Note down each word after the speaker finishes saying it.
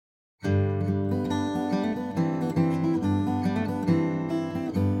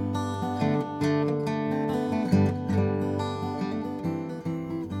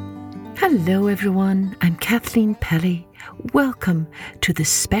Hello everyone, I'm Kathleen Pelly. Welcome to the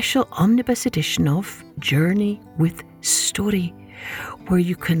special omnibus edition of Journey with Story, where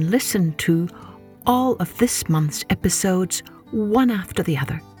you can listen to all of this month's episodes one after the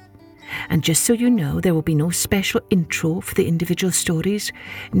other. And just so you know, there will be no special intro for the individual stories,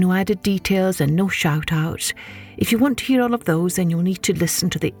 no added details and no shout-outs. If you want to hear all of those, then you'll need to listen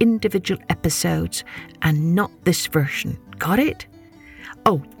to the individual episodes and not this version. Got it?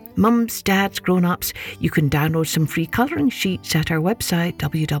 Oh, mums, dads, grown-ups, you can download some free colouring sheets at our website,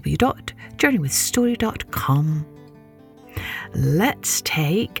 www.journeywithstory.com. Let's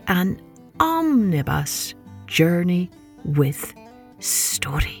take an omnibus journey with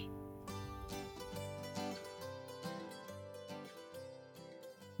story.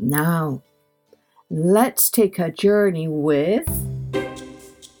 Now, let's take a journey with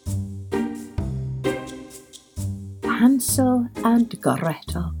Hansel and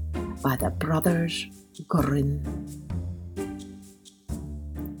Gretel by the Brothers Grimm.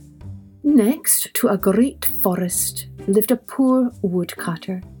 Next to a great forest lived a poor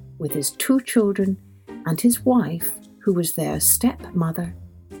woodcutter with his 2 children and his wife, who was their stepmother.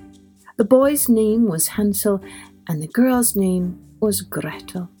 The boy's name was Hansel and the girl's name was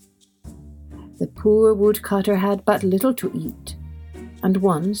Gretel. The poor woodcutter had but little to eat, and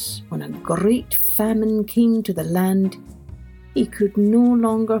once, when a great famine came to the land, he could no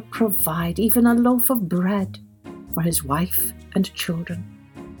longer provide even a loaf of bread for his wife and children.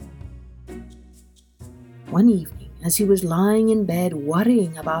 One evening, as he was lying in bed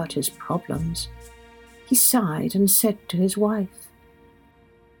worrying about his problems, he sighed and said to his wife,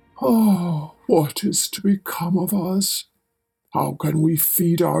 "Oh, what is to become of us? How can we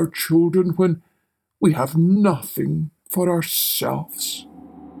feed our children when we have nothing for ourselves?"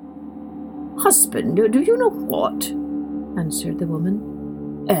 "Husband, do you know what?" answered the woman.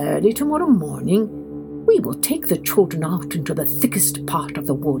 "Early tomorrow morning we will take the children out into the thickest part of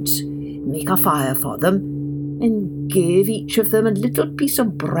the woods, make a fire for them, and give each of them a little piece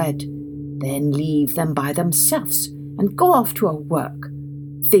of bread, then leave them by themselves and go off to our work.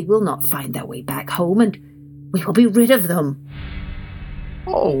 They will not find their way back home, and we will be rid of them."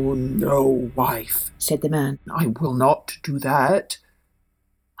 "Oh, no, wife," said the man. "I will not do that.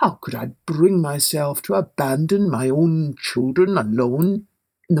 How could I bring myself to abandon my own children alone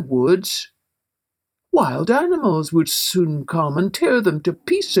in the woods? Wild animals would soon come and tear them to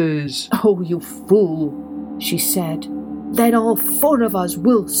pieces." "Oh, you fool," she said. "Then all 4 of us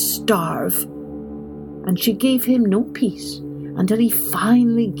will starve." And she gave him no peace until he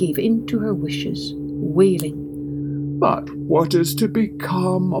finally gave in to her wishes, wailing, "But what is to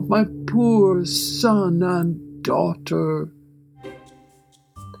become of my poor son and daughter?"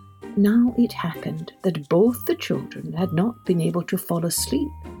 Now it happened that both the children had not been able to fall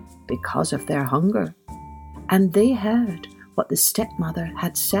asleep because of their hunger, and they heard what the stepmother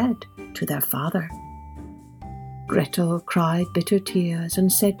had said to their father. Gretel cried bitter tears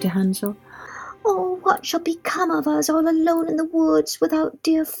and said to Hansel, "Oh, what shall become of us all alone in the woods without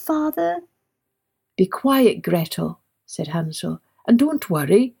dear father?" "Be quiet, Gretel," said Hansel, "and don't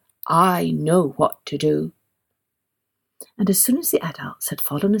worry. I know what to do." And as soon as the adults had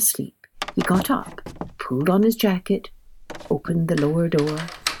fallen asleep, he got up, pulled on his jacket, opened the lower door,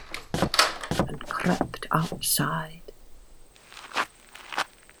 and crept outside.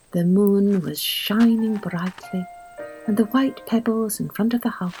 The moon was shining brightly, and the white pebbles in front of the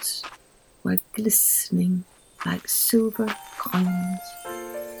house were glistening like silver coins.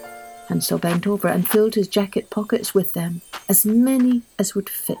 Hansel bent over and filled his jacket pockets with them, as many as would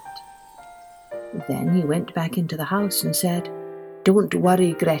fit. Then he went back into the house and said, "Don't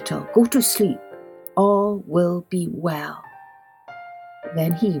worry, Gretel, go to sleep. All will be well."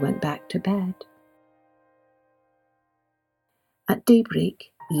 Then he went back to bed. At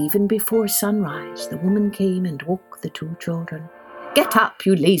daybreak, even before sunrise, the woman came and woke the 2 children. "Get up,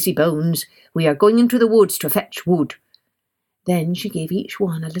 you lazy bones. We are going into the woods to fetch wood." Then she gave each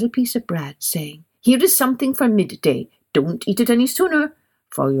one a little piece of bread, saying, "Here is something for midday. Don't eat it any sooner,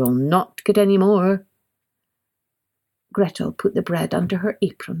 for you'll not get any more." Gretel put the bread under her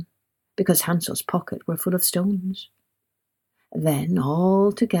apron, because Hansel's pockets were full of stones. Then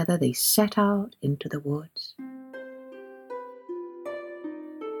all together they set out into the woods.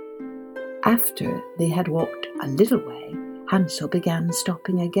 After they had walked a little way, Hansel began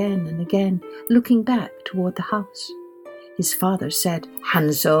stopping again and again, looking back toward the house. His father said,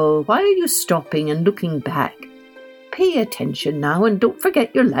 "Hansel, why are you stopping and looking back? Pay attention now and don't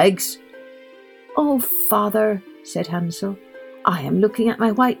forget your legs." "Oh, father," said Hansel, "I am looking at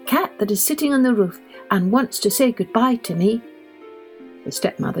my white cat that is sitting on the roof and wants to say goodbye to me." The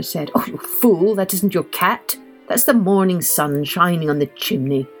stepmother said, "Oh, you fool, that isn't your cat. That's the morning sun shining on the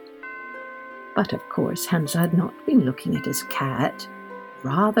chimney." But of course Hansel had not been looking at his cat,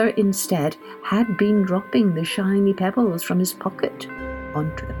 rather instead had been dropping the shiny pebbles from his pocket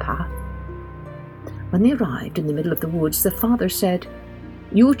onto the path. When they arrived in the middle of the woods, the father said,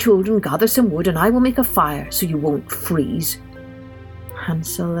 "You children gather some wood and I will make a fire so you won't freeze."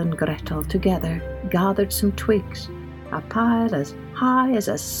 Hansel and Gretel together gathered some twigs, a pile as high as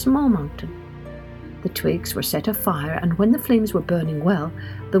a small mountain. The twigs were set afire, and when the flames were burning well,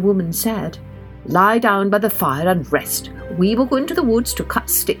 the woman said, "Lie down by the fire and rest. We will go into the woods to cut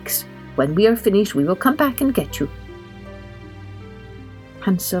sticks. When we are finished, we will come back and get you."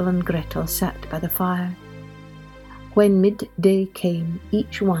 Hansel and Gretel sat by the fire. When midday came,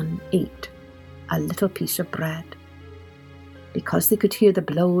 each one ate a little piece of bread. Because they could hear the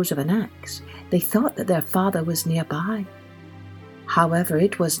blows of an axe, they thought that their father was nearby. However,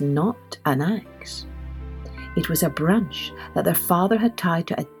 it was not an axe. It was a branch that their father had tied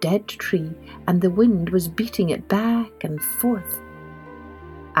to a dead tree, and the wind was beating it back and forth.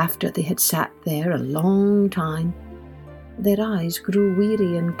 After they had sat there a long time, their eyes grew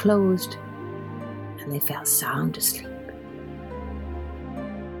weary and closed, and they fell sound asleep.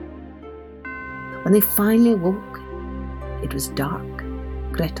 When they finally woke, it was dark.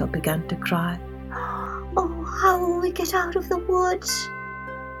 Gretel began to cry. "Oh, how will we get out of the woods?"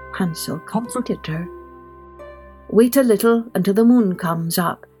 Hansel comforted her. "Wait a little until the moon comes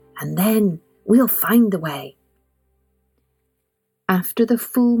up, and then we'll find the way." After the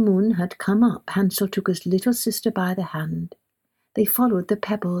full moon had come up, Hansel took his little sister by the hand. They followed the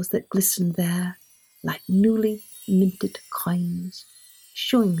pebbles that glistened there like newly minted coins,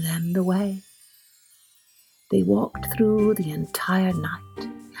 showing them the way. They walked through the entire night,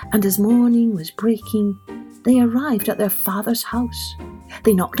 and as morning was breaking, they arrived at their father's house.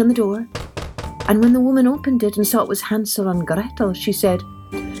 They knocked on the door, and when the woman opened it and saw it was Hansel and Gretel, she said,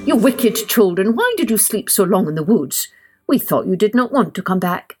 "You wicked children, why did you sleep so long in the woods? We thought you did not want to come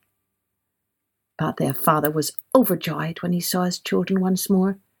back." But their father was overjoyed when he saw his children once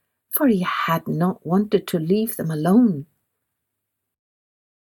more, for he had not wanted to leave them alone.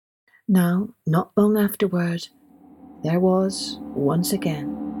 Now, not long afterward, there was, once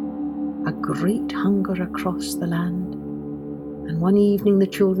again, a great hunger across the land, and one evening the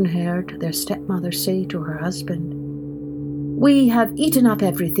children heard their stepmother say to her husband, "We have eaten up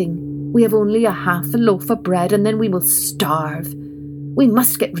everything. We have only a half a loaf of bread, and then we will starve. We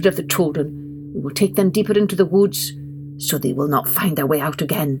must get rid of the children. We will take them deeper into the woods, so they will not find their way out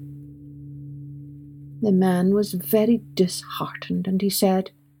again." The man was very disheartened, and he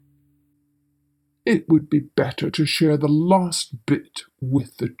said, "It would be better to share the last bit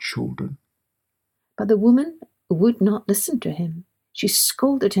with the children." But the woman would not listen to him. She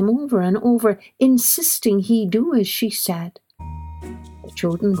scolded him over and over, insisting he do as she said. The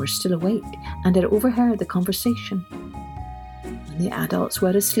children were still awake and had overheard the conversation. When the adults were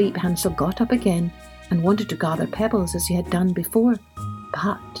asleep, Hansel got up again and wanted to gather pebbles as he had done before,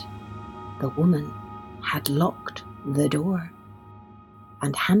 but the woman had locked the door,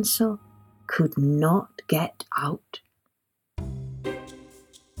 and Hansel could not get out.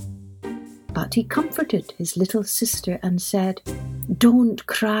 But he comforted his little sister and said, "Don't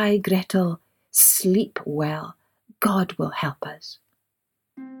cry, Gretel. Sleep well. God will help us."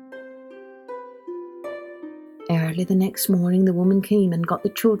 Early the next morning, the woman came and got the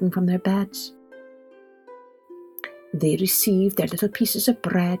children from their beds. They received their little pieces of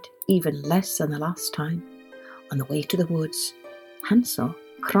bread, even less than the last time. On the way to the woods, Hansel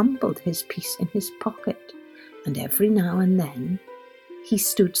crumbled his piece in his pocket, and every now and then he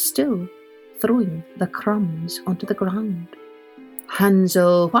stood still, throwing the crumbs onto the ground.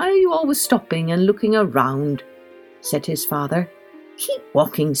 "Hansel, why are you always stopping and looking around?" said his father. "Keep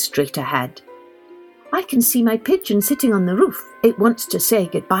walking straight ahead." "I can see my pigeon sitting on the roof. It wants to say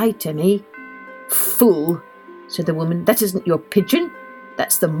goodbye to me." "Fool," said the woman, "that isn't your pigeon.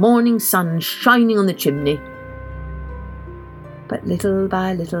 That's the morning sun shining on the chimney." But little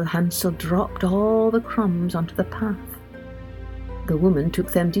by little Hansel dropped all the crumbs onto the path. The woman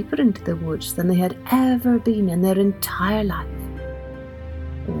took them deeper into the woods than they had ever been in their entire life.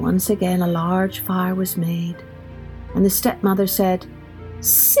 Once again a large fire was made, and the stepmother said,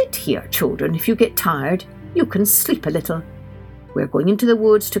 "Sit here, children. If you get tired, you can sleep a little. We're going into the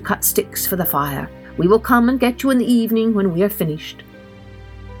woods to cut sticks for the fire. We will come and get you in the evening when we are finished."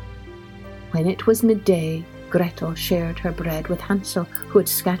 When it was midday, Gretel shared her bread with Hansel, who had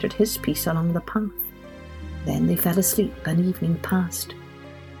scattered his piece along the path. Then they fell asleep and evening passed,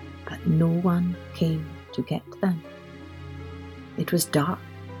 but no one came to get them. It was dark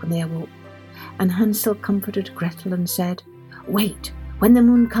when they awoke, and Hansel comforted Gretel and said, "Wait, when the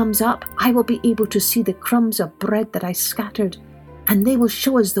moon comes up, I will be able to see the crumbs of bread that I scattered, and they will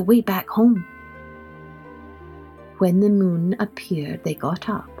show us the way back home." When the moon appeared, they got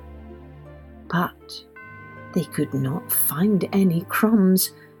up, but they could not find any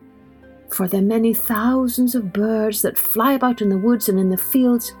crumbs, for the many thousands of birds that fly about in the woods and in the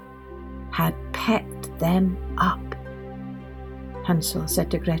fields had pecked them up. Hansel said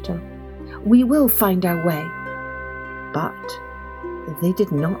to Gretel, "We will find our way." But they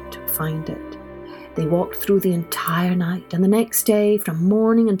did not find it. They walked through the entire night and the next day from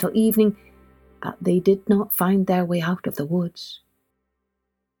morning until evening, but they did not find their way out of the woods.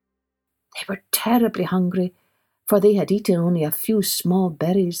 They were terribly hungry, for they had eaten only a few small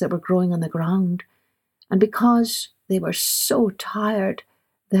berries that were growing on the ground, and because they were so tired,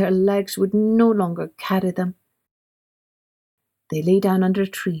 their legs would no longer carry them. They lay down under a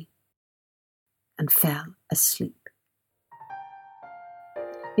tree and fell asleep.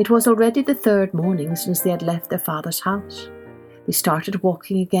 It was already the third morning since they had left their father's house. They started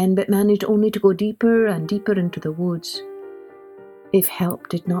walking again, but managed only to go deeper and deeper into the woods. If help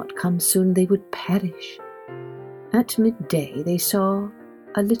did not come soon, they would perish. At midday, they saw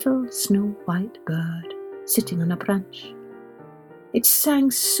a little snow-white bird sitting on a branch. It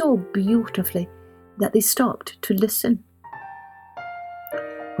sang so beautifully that they stopped to listen.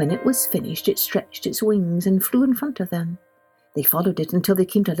 When it was finished, it stretched its wings and flew in front of them. They followed it until they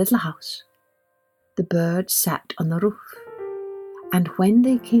came to a little house. The bird sat on the roof, and when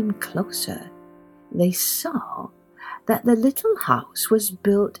they came closer, they saw that the little house was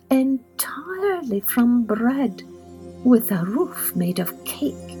built entirely from bread, with a roof made of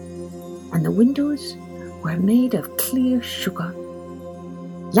cake, and the windows were made of clear sugar.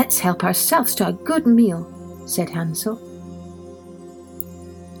 "Let's help ourselves to a good meal," said Hansel.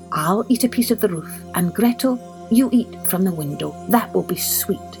 "I'll eat a piece of the roof, and Gretel, you eat from the window. That will be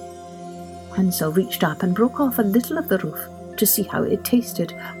sweet." Hansel reached up and broke off a little of the roof to see how it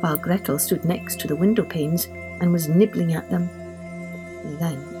tasted, while Gretel stood next to the window panes and was nibbling at them.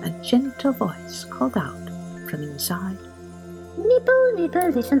 Then a gentle voice called out from inside, "Nibble, nibble,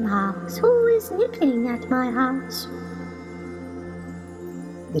 little mouse, who is nibbling at my house?"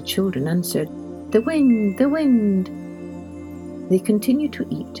 The children answered, "The wind, the wind." They continued to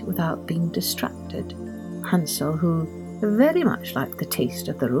eat without being distracted. Hansel, who very much liked the taste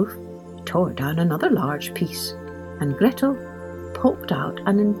of the roof, tore down another large piece, and Gretel poked out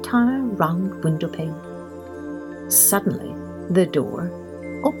an entire round window pane. Suddenly, the door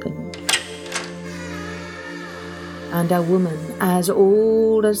opened, and a woman as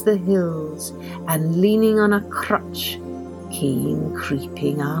old as the hills and leaning on a crutch came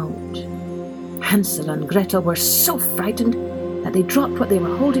creeping out. Hansel and Gretel were so frightened that they dropped what they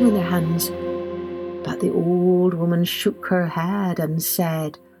were holding in their hands. But the old woman shook her head and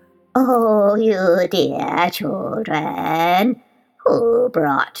said, "Oh, you dear children, who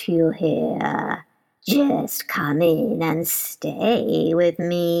brought you here? Just come in and stay with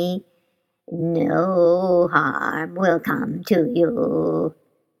me. No harm will come to you."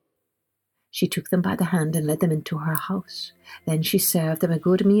 She took them by the hand and led them into her house. Then she served them a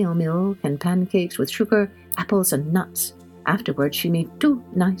good meal, milk and pancakes with sugar, apples and nuts. Afterwards she made 2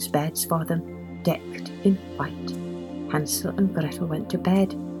 nice beds for them, decked in white. Hansel and Gretel went to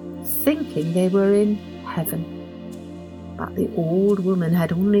bed, thinking they were in heaven. But the old woman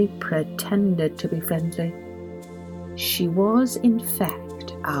had only pretended to be friendly. She was, in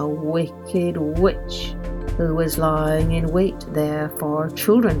fact, a wicked witch who was lying in wait there for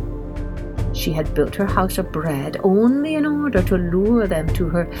children. She had built her house of bread only in order to lure them to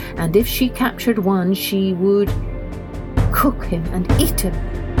her, and if she captured one, she would cook him and eat him.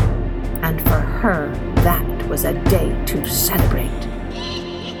 And for her, that was a day to celebrate.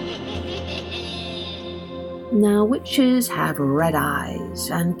 Now, witches have red eyes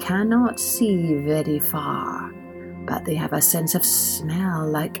and cannot see very far, but they have a sense of smell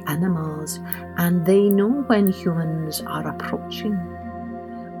like animals, and they know when humans are approaching.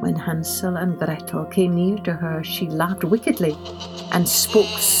 When Hansel and Gretel came near to her, she laughed wickedly and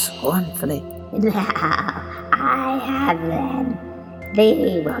spoke scornfully. "Now I have them.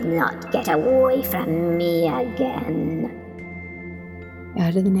 They will not get away from me again."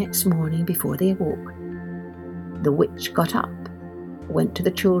 Early the next morning, before they awoke, the witch got up, went to the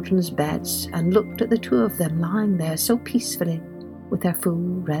children's beds, and looked at the 2 of them lying there so peacefully with their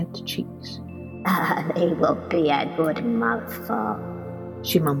full red cheeks. "They will be a good mouthful,"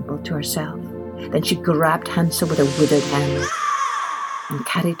 she mumbled to herself. Then she grabbed Hansel with a withered hand and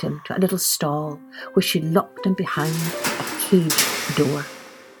carried him to a little stall where she locked him behind a cage door.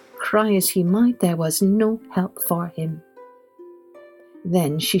 Cry as he might, there was no help for him.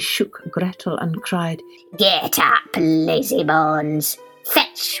 Then she shook Gretel and cried, "Get up, lazybones!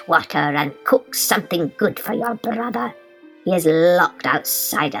 Fetch water and cook something good for your brother. He is locked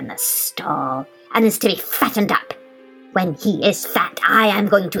outside in the stall and is to be fattened up. When he is fat, I am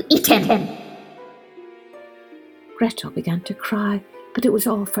going to eat him." Gretel began to cry, but it was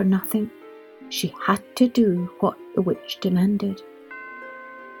all for nothing. She had to do what the witch demanded.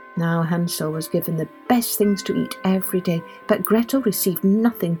 Now Hansel was given the best things to eat every day, but Gretel received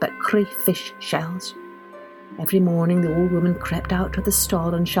nothing but crayfish shells. Every morning the old woman crept out of the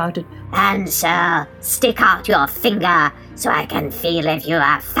stall and shouted, "Hansel, stick out your finger so I can feel if you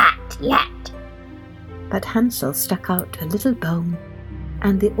are fat yet." But Hansel stuck out a little bone,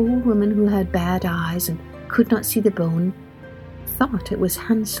 and the old woman, who had bad eyes and could not see the bone, thought it was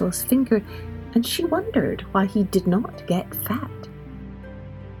Hansel's finger, and she wondered why he did not get fat.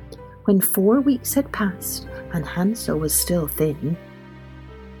 When 4 weeks had passed and Hansel was still thin,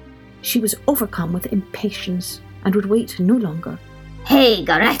 she was overcome with impatience and would wait no longer. "Hey,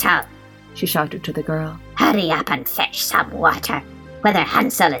 Gretel," she shouted to the girl. "Hurry up and fetch some water. Whether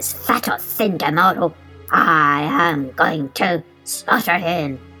Hansel is fat or thin tomorrow, I am going to slaughter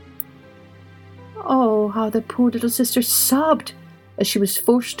him." Oh, how the poor little sister sobbed as she was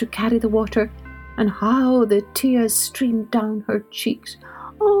forced to carry the water, and how the tears streamed down her cheeks.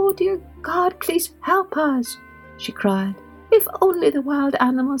 "Oh, dear God, please help us," she cried. "If only the wild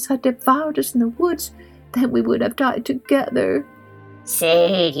animals had devoured us in the woods, then we would have died together."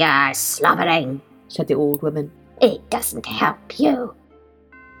 "See, you're slobbering," said the old woman. "It doesn't help you."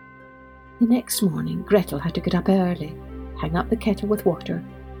 The next morning, Gretel had to get up early, hang up the kettle with water,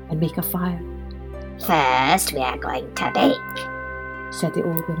 and make a fire. "First, we are going to bake," said the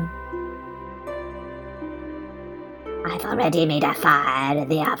old woman. "I've already made a fire in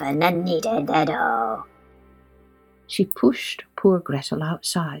the oven and kneaded the dough." She pushed poor Gretel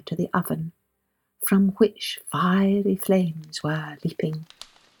outside to the oven, from which fiery flames were leaping.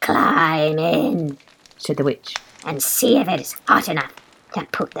 "Climb in," said the witch, "and see if it is hot enough to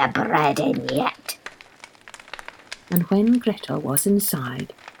put the bread in yet." And when Gretel was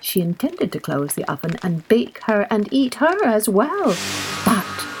inside, she intended to close the oven and bake her and eat her as well. But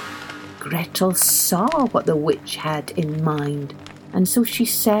Gretel saw what the witch had in mind, and so she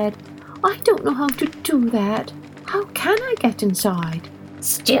said, "I don't know how to do that. How can I get inside?"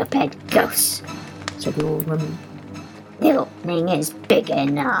 "Stupid goose," said the old woman. "The opening is big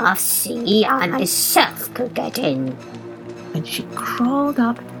enough. See, I myself could get in." And she crawled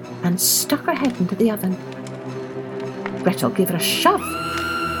up and stuck her head into the oven. Gretel gave her a shove,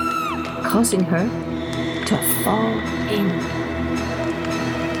 causing her to fall in.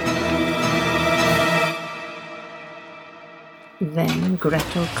 Then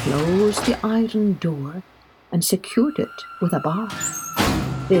Gretel closed the iron door and secured it with a bar.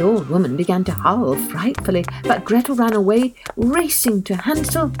 The old woman began to howl frightfully, but Gretel ran away, racing to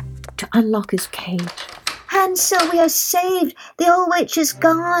Hansel to unlock his cage. "Hansel, we are saved. The old witch is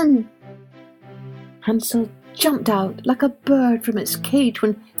gone." Hansel jumped out like a bird from its cage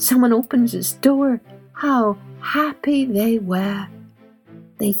when someone opens its door. How happy they were!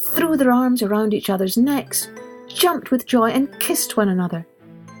 They threw their arms around each other's necks, jumped with joy, and kissed one another,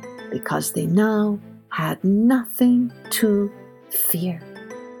 because they now had nothing to fear.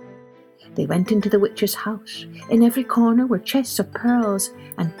 They went into the witch's house. In every corner were chests of pearls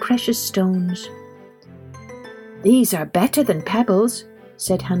and precious stones. "These are better than pebbles,"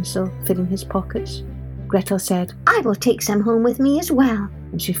 said Hansel, filling his pockets. Gretel said, "I will take some home with me as well."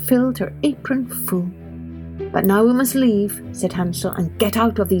 and she filled her apron full. "But now we must leave," said Hansel, "and get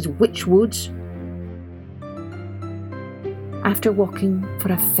out of these witch woods." After walking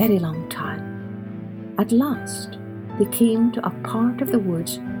for a very long time, at last they came to a part of the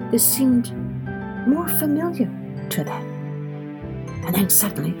woods that seemed more familiar to them. And then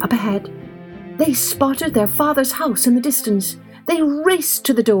suddenly, up ahead, they spotted their father's house in the distance. They raced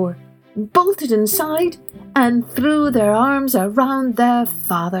to the door, bolted inside, and threw their arms around their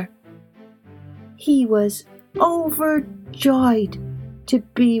father. He was overjoyed to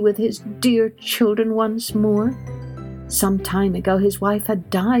be with his dear children once more. Some time ago his wife had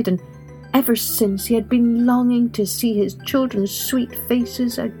died, and ever since he had been longing to see his children's sweet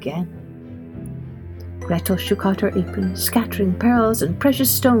faces again. Gretel shook out her apron, scattering pearls and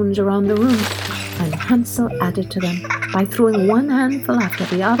precious stones around the room, and Hansel added to them by throwing one handful after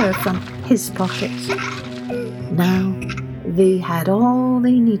the other from his pockets. Now they had all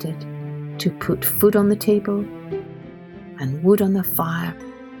they needed to put food on the table and wood on the fire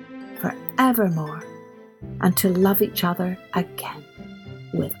for evermore and to love each other again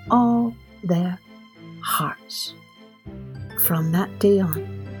with all their hearts. From that day on,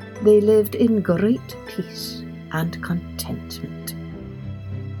 they lived in great peace and contentment.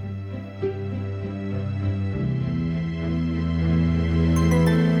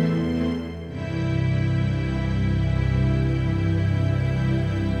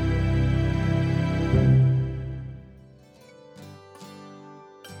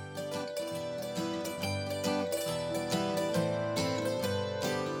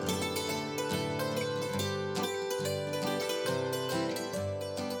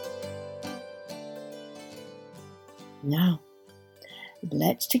 Now,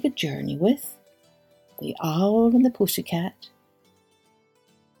 let's take a journey with the owl and the pussycat,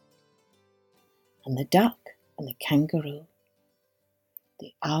 and the duck and the kangaroo,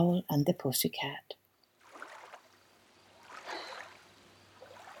 the owl and the pussycat.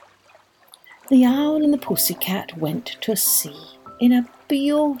 The owl and the pussycat went to sea in a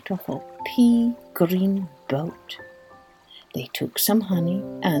beautiful pea green boat. They took some honey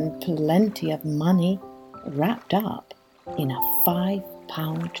and plenty of money wrapped up in a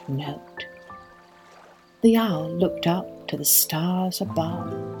 £5 note. The owl looked up to the stars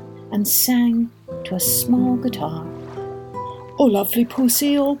above and sang to a small guitar. "Oh, lovely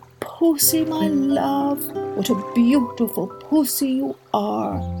pussy, oh, pussy, my love, what a beautiful pussy you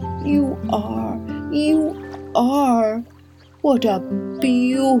are, you are, you are. What a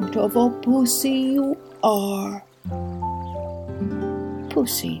beautiful pussy you are."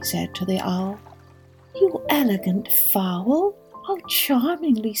 Pussy said to the owl, "You elegant fowl, how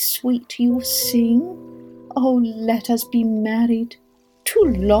charmingly sweet you sing. Oh, let us be married. Too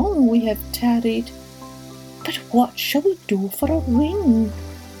long we have tarried. But what shall we do for a ring?"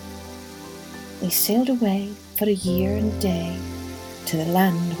 They sailed away for a year and day to the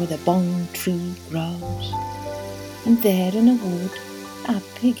land where the bong tree grows. And there in a wood a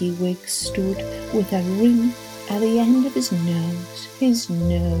piggy wig stood with a ring at the end of his nose, his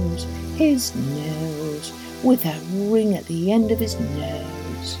nose, his nose, with a ring at the end of his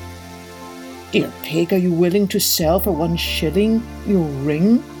nose. "Dear pig, are you willing to sell for 1 shilling your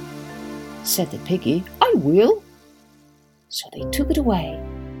ring?" Said the piggy, "I will." So they took it away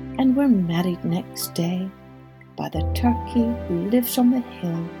and were married next day by the turkey who lives on the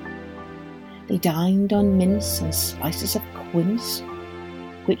hill. They dined on mince and slices of quince,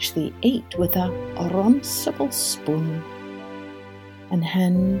 which they ate with a runcible spoon. And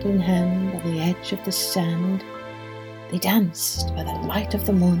hand in hand on the edge of the sand, they danced by the light of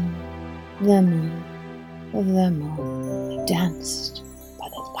the moon, the moon, the moon. They danced by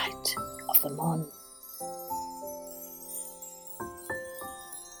the light of the moon.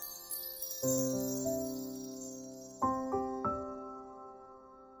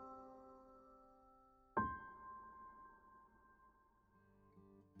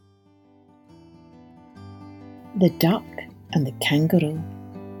 The duck and the kangaroo.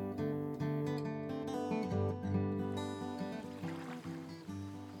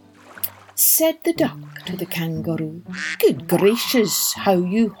 Said the duck to the kangaroo, "Good gracious, how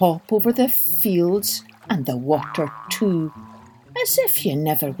you hop over the fields and the water too, as if you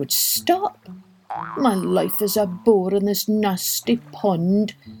never would stop. My life is a bore in this nasty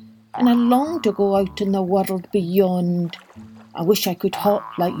pond, and I long to go out in the world beyond. I wish I could hop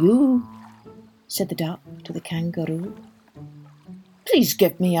like you," said the duck to the kangaroo. "Please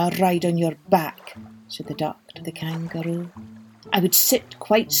give me a ride on your back," said the duck to the kangaroo. "I would sit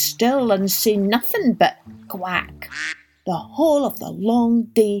quite still and say nothing but quack the whole of the long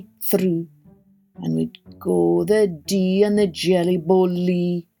day through, and we'd go the dee and the jelly bowl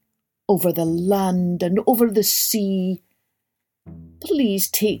lee, over the land and over the sea. Please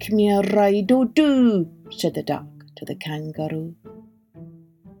take me a ride, oh do," said the duck to the kangaroo.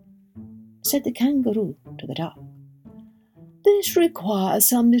 Said the kangaroo to the duck, "This requires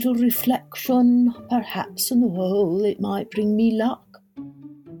some little reflection. Perhaps on the whole it might bring me luck.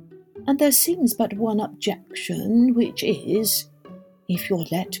 And there seems but one objection, which is, if you'll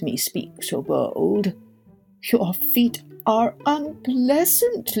let me speak so bold, your feet are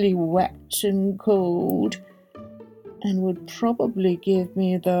unpleasantly wet and cold, and would probably give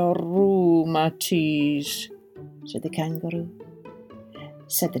me the rheumatiz," said the kangaroo.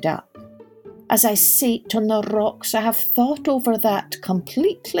 Said the duck, "As I sate on the rocks, I have thought over that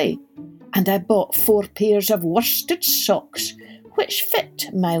completely, and I bought 4 pairs of worsted socks, which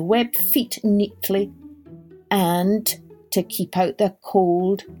fit my web feet neatly. And, to keep out the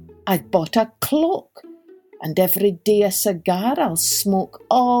cold, I've bought a cloak, and every day a cigar I'll smoke,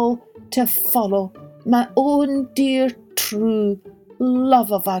 all to follow my own dear true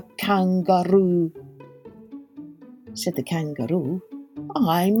love of a kangaroo." said the kangaroo.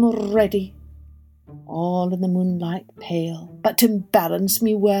 I'm ready. All in the moonlight pale, but to balance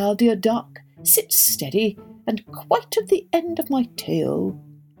me well, dear duck, sit steady and quite at the end of my tail.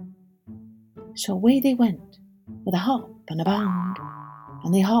 So away they went, with a hop and a bound,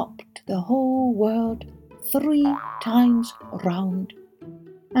 and they hopped the whole world 3 times round.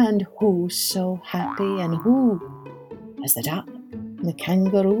 And who's so happy and who as the duck and the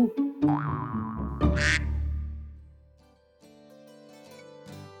kangaroo?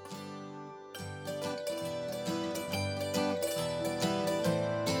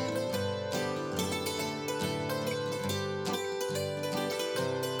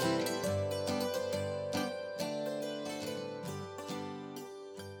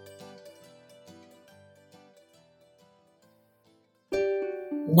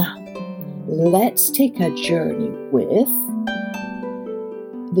 Now, let's take a journey with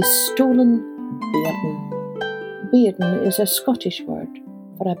the stolen bairn. Bairn is a Scottish word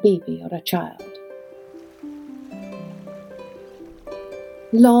for a baby or a child.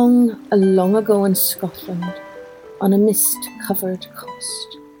 Long, long ago in Scotland, on a mist-covered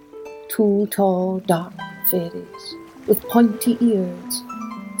coast, 2 tall, dark fairies with pointy ears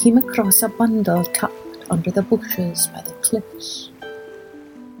came across a bundle tucked under the bushes by the cliffs.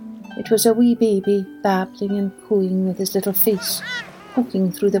 It was a wee baby babbling and cooing with his little face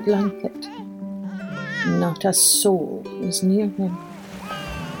poking through the blanket. Not a soul was near him.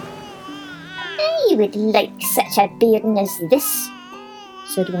 I would like such a bairn as this,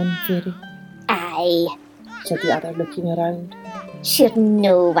 said one fairy. Aye, said the other, looking around. Sure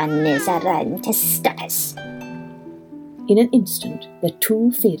no one is around to stop us. In an instant, the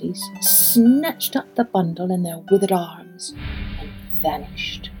 2 fairies snatched up the bundle in their withered arms and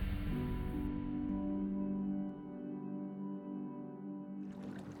vanished.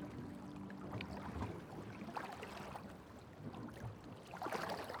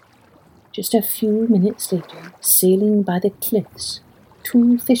 Just a few minutes later, sailing by the cliffs,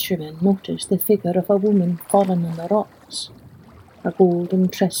 2 fishermen noticed the figure of a woman fallen on the rocks, her golden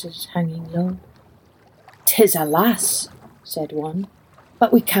tresses hanging low. "'Tis a lass," said one.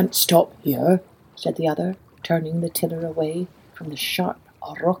 "But we can't stop here," said the other, turning the tiller away from the sharp,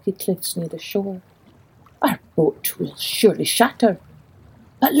 rocky cliffs near the shore. "Our boat will surely shatter."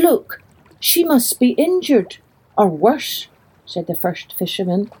 "But look, she must be injured, or worse," said the first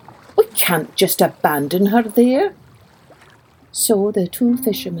fisherman. "We can't just abandon her there." So the 2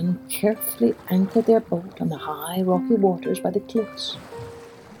 fishermen carefully anchored their boat on the high rocky waters by the cliffs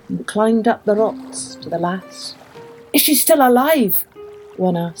and climbed up the rocks to the lass. "Is she still alive?"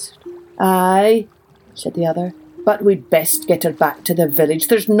 one asked. "Aye," said the other, "but we'd best get her back to the village.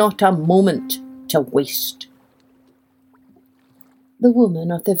 There's not a moment to waste." The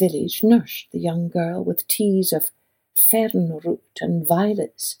woman of the village nursed the young girl with teas of fern root and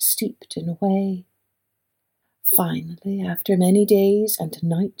violets steeped in whey. Finally, after many days and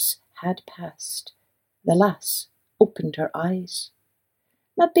nights had passed, the lass opened her eyes.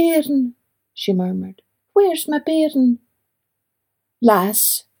 "My bairn," she murmured. "Where's my bairn?"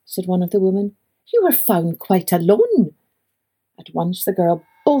 "Lass," said one of the women, "you were found quite alone." At once the girl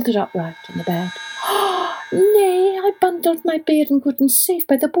bolted upright in the bed. "Nay, I bundled my bairn good and safe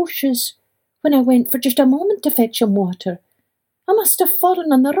by the bushes when I went for just a moment to fetch him water. I must have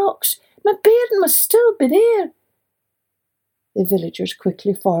fallen on the rocks. My bairn must still be there." The villagers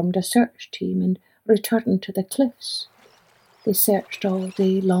quickly formed a search team and returned to the cliffs. They searched all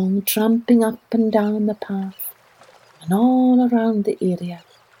day long, tramping up and down the path and all around the area,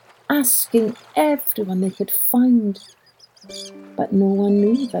 asking everyone they could find. But no one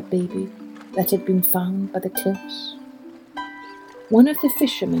knew the baby that had been found by the cliffs. One of the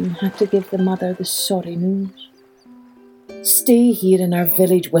fishermen had to give the mother the sorry news. "Stay here in our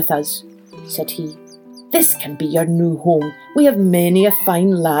village with us," said he. "This can be your new home. We have many a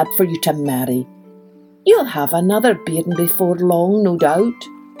fine lad for you to marry. You'll have another bairn before long, no doubt."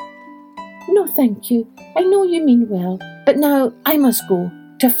 "No, thank you. I know you mean well, but now I must go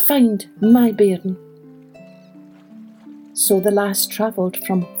to find my bairn." So the lass travelled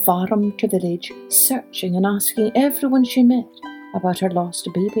from farm to village, searching and asking everyone she met about her lost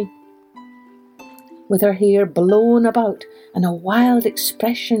baby. With her hair blown about and a wild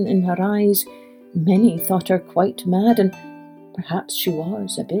expression in her eyes, many thought her quite mad, and perhaps she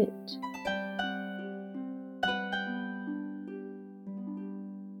was a bit.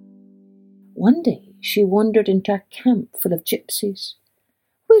 One day she wandered into a camp full of gypsies.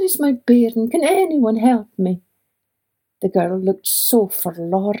 "Where is my bairn? Can anyone help me?" The girl looked so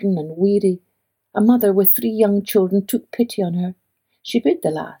forlorn and weary. A mother with 3 young children took pity on her. She bid the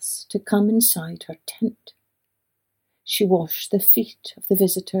lass to come inside her tent. She washed the feet of the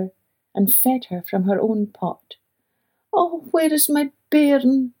visitor and fed her from her own pot. "Oh, where is my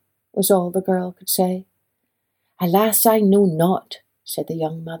bairn?" was all the girl could say. "Alas, I know not," said the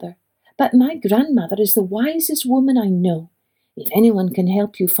young mother, "but my grandmother is the wisest woman I know. If anyone can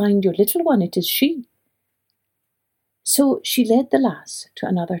help you find your little one, it is she." So she led the lass to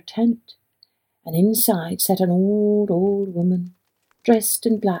another tent, and inside sat an old woman, dressed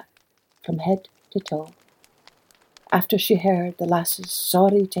in black from head to toe. After she heard the lass's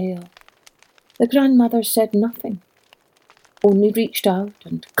sorry tale, the grandmother said nothing, only reached out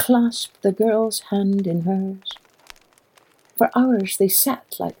and clasped the girl's hand in hers. For hours they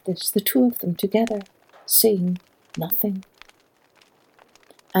sat like this, the two of them together, saying nothing.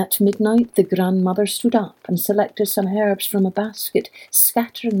 At midnight the grandmother stood up and selected some herbs from a basket,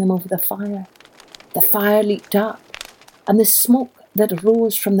 scattering them over the fire. The fire leaped up, and the smoke that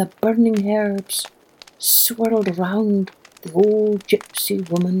rose from the burning herbs swirled round the old gypsy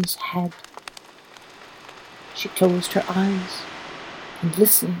woman's head. She closed her eyes and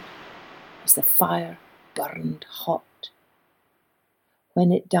listened as the fire burned hot.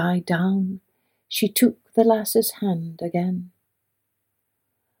 When it died down, she took the lass's hand again.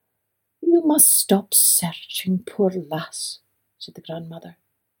 "You must stop searching, poor lass," said the grandmother,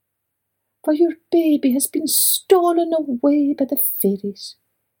 "for your baby has been stolen away by the fairies.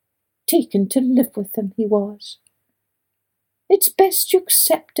 Taken to live with them he was. It's best you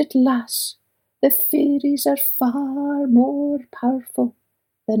accept it, lass. The fairies are far more powerful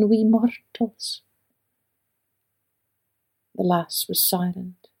than we mortals." The lass was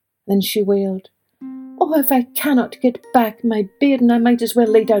silent. Then she wailed, "Oh, if I cannot get back my bairn, I might as well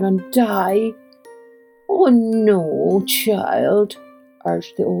lay down and die." "Oh, no, child,"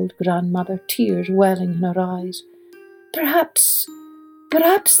 urged the old grandmother, tears welling in her eyes. Perhaps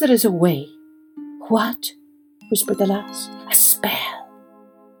there is a way." "What?" whispered the lass. "A spell."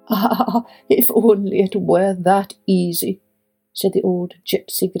 "Ah, if only it were that easy," said the old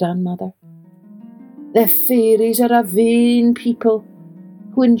gypsy grandmother. "The fairies are a vain people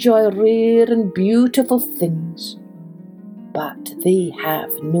who enjoy rare and beautiful things, but they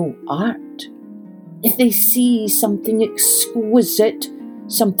have no art. If they see something exquisite,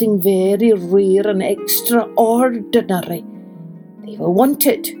 something very rare and extraordinary, they will want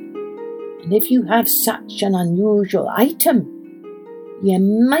it. And if you have such an unusual item, you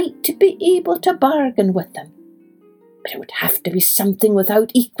might be able to bargain with them. But it would have to be something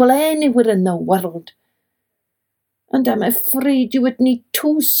without equal anywhere in the world. And I'm afraid you would need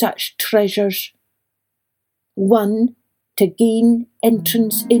two such treasures. One to gain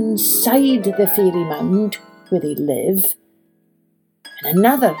entrance inside the fairy mound where they live, and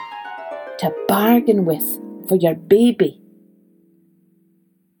another to bargain with for your baby."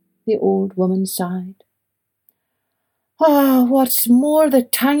 The old woman sighed. "What's more, the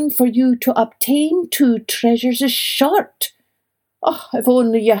time for you to obtain two treasures is short. If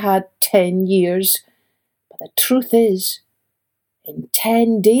only you had 10 years. But the truth is, in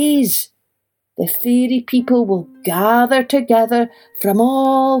 10 days, the fairy people will gather together from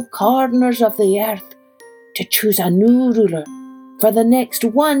all corners of the earth to choose a new ruler for the next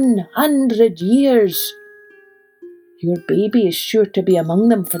 100 years. Your baby is sure to be among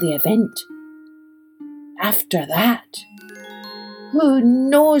them for the event. After that, who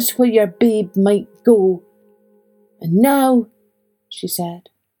knows where your babe might go? And now," she said,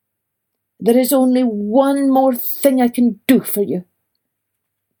 "there is only one more thing I can do for you."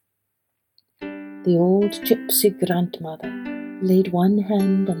 The old gypsy grandmother laid one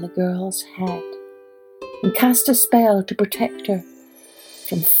hand on the girl's head and cast a spell to protect her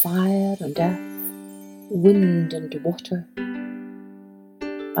from fire and earth, wind and water.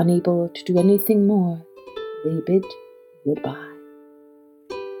 Unable to do anything more, they bid goodbye.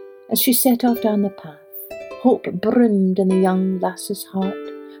 As she set off down the path, hope brimmed in the young lass's heart,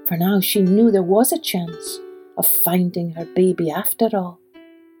 for now she knew there was a chance of finding her baby after all.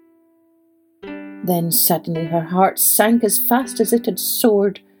 Then suddenly her heart sank as fast as it had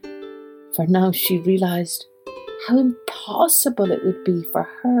soared, for now she realized how impossible it would be for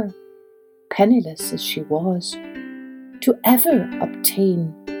her, penniless as she was, to ever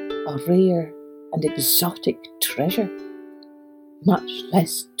obtain a rare and exotic treasure, much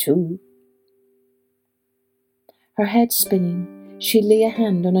less two. Her head spinning, she lay a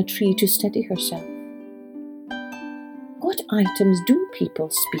hand on a tree to steady herself. What items do people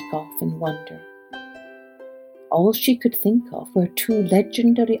speak of in wonder? All she could think of were two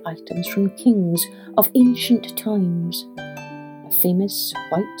legendary items from kings of ancient times, a famous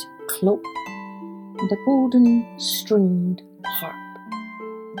white cloak and a golden stringed harp.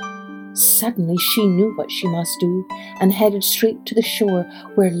 Suddenly she knew what she must do and headed straight to the shore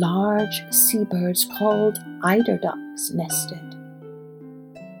where large seabirds called eider ducks nested.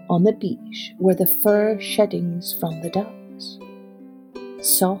 On the beach were the fur sheddings from the ducks,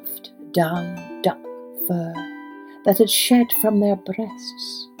 soft down duck fur that had shed from their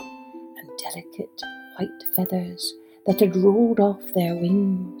breasts, and delicate white feathers that had rolled off their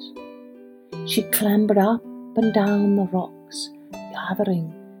wings. She clambered up and down the rocks,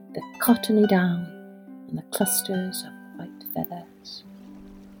 gathering the cottony down and the clusters of white feathers.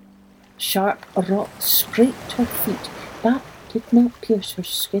 Sharp rocks scraped her feet, but did not pierce her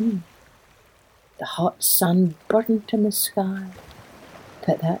skin. The hot sun burnt in the sky,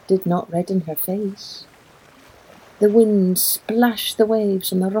 but that did not redden her face. The wind splashed the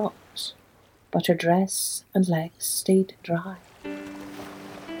waves on the rocks, but her dress and legs stayed dry.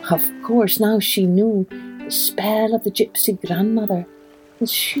 Of course, now she knew the spell of the gypsy grandmother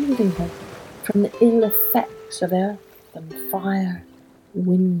was shielding her from the ill effects of earth and fire,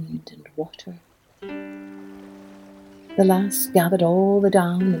 wind and water. The lass gathered all the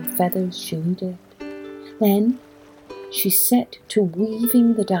down and feathers she needed. Then she set to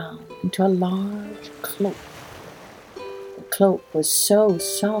weaving the down into a large cloak. The cloak was so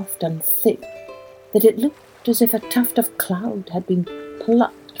soft and thick that it looked as if a tuft of cloud had been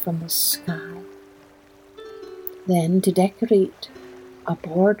plucked from the sky. Then, to decorate a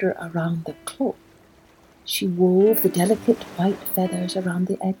border around the cloak, she wove the delicate white feathers around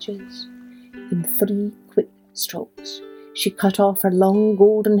the edges. In 3 quick strokes, she cut off her long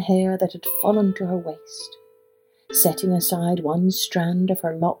golden hair that had fallen to her waist. Setting aside one strand of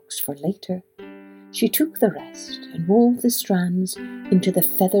her locks for later, she took the rest and wove the strands into the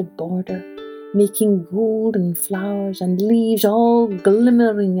feathered border, making golden flowers and leaves all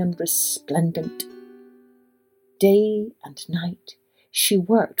glimmering and resplendent. Day and night she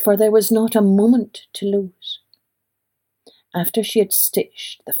worked, for there was not a moment to lose. After she had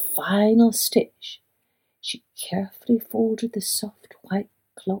stitched the final stitch, she carefully folded the soft white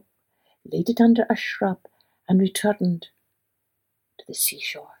cloak, laid it under a shrub, and returned to the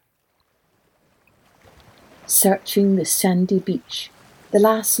seashore. Searching the sandy beach, the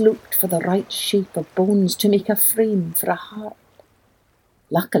lass looked for the right shape of bones to make a frame for a harp.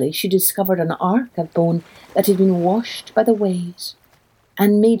 Luckily, she discovered an arc of bone that had been washed by the waves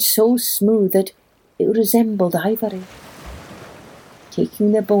and made so smooth that it resembled ivory.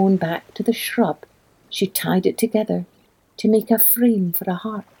 Taking the bone back to the shrub, she tied it together to make a frame for a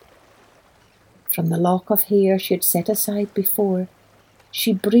harp. From the lock of hair she had set aside before,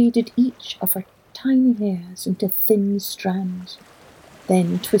 she braided each of her tiny hairs into thin strands,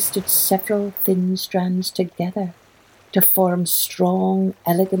 then twisted several thin strands together to form strong,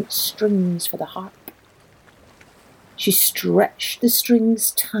 elegant strings for the harp. She stretched the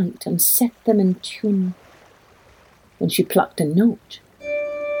strings tight and set them in tune. When she plucked a note,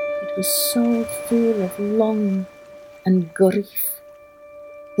 it was so full of longing and grief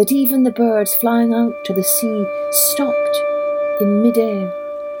that even the birds flying out to the sea stopped in mid-air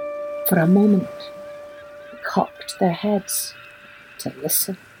for a moment, cocked their heads to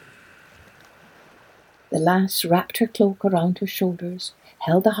listen. The lass wrapped her cloak around her shoulders,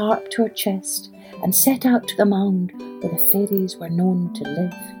 held the harp to her chest, and set out to the mound where the fairies were known to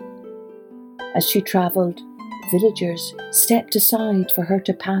live. As she travelled, villagers stepped aside for her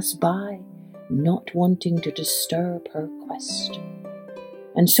to pass by, not wanting to disturb her quest.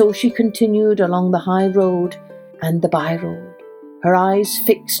 And so she continued along the high road and the by road, her eyes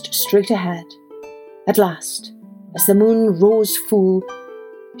fixed straight ahead. At last, as the moon rose full,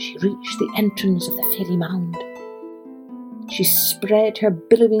 she reached the entrance of the fairy mound. She spread her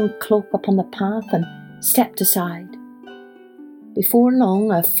billowing cloak upon the path and stepped aside. Before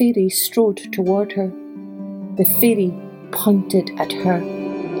long, a fairy strode toward her. The fairy pointed at her.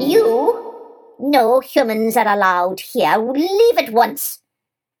 You? No humans are allowed here. Leave at once.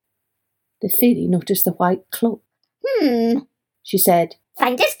 The fairy noticed the white cloak. She said.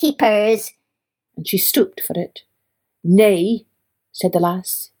 Finders keepers. And she stooped for it. Nay, said the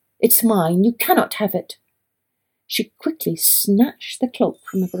lass, it's mine. You cannot have it. She quickly snatched the cloak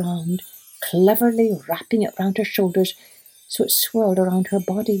from the ground, cleverly wrapping it round her shoulders so it swirled around her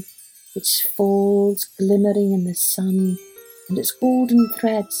body, its folds glimmering in the sun and its golden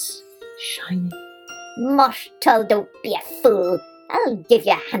threads shining. Mortal, don't be a fool. I'll give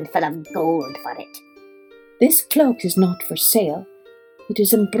you a handful of gold for it. This cloak is not for sale. It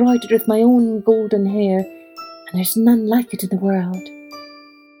is embroidered with my own golden hair, and there's none like it in the world.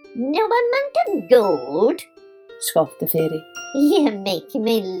 No amount of gold? Scoffed the fairy. You make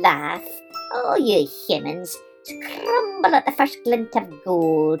me laugh. Oh, you humans, crumble at the first glint of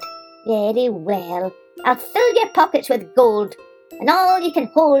gold. Very well. I'll fill your pockets with gold, and all you can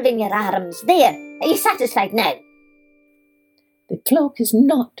hold in your arms. There, are you satisfied now? The cloak is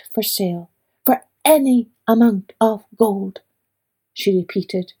not for sale for any amount of gold, she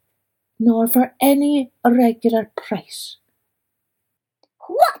repeated, nor for any regular price.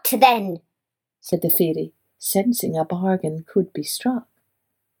 What then? Said the fairy, sensing a bargain could be struck.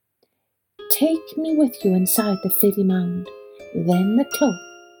 Take me with you inside the fairy mound, then the cloak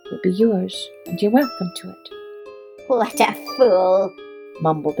will be yours, and you're welcome to it. What a fool,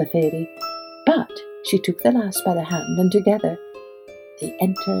 mumbled the fairy, but she took the lass by the hand, and together they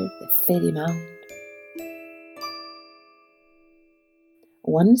entered the fairy mound.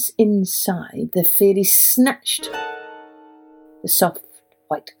 Once inside, the fairy snatched the soft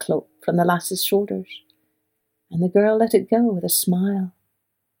white cloak from the lass's shoulders, and the girl let it go with a smile.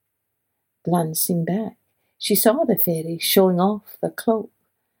 Glancing back, she saw the fairy showing off the cloak,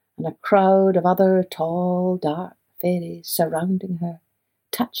 and a crowd of other tall, dark fairies surrounding her,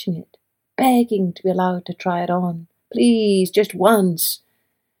 touching it, begging to be allowed to try it on. Please, just once.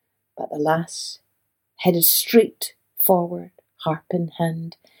 But the lass headed straight forward, harp in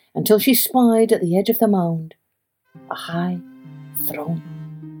hand, until she spied at the edge of the mound a high throne.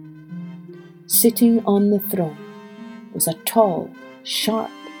 Sitting on the throne was a tall,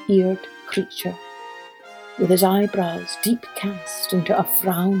 sharp-eared creature, with his eyebrows deep cast into a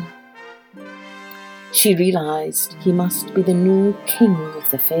frown. She realized he must be the new king of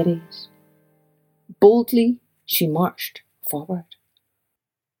the fairies. Boldly she marched forward.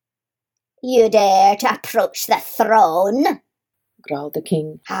 You dare to approach the throne? Growled the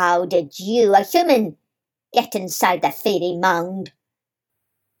king. How did you, a human, get inside the fairy mound?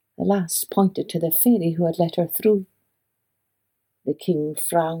 The lass pointed to the fairy who had let her through. The king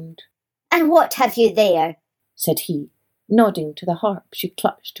frowned. And what have you there? Said he, nodding to the harp she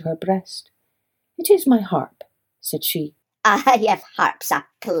clutched to her breast. It is my harp, said she. I have harps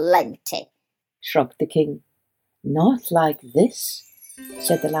aplenty, shrugged the king. Not like this,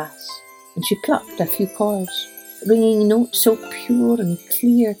 said the lass, and she plucked a few chords, ringing notes so pure and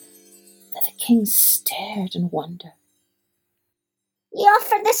clear that the king stared in wonder. You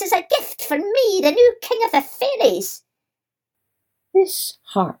offer this as a gift for me, the new king of the fairies? This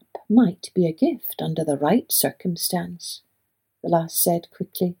harp might be a gift under the right circumstance, the lass said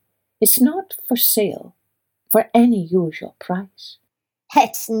quickly. It's not for sale for any usual price.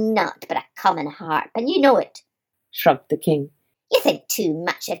 It's not but a common harp, and you know it, shrugged the king. You think too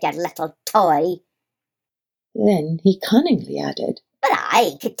much of your little toy. Then he cunningly added, But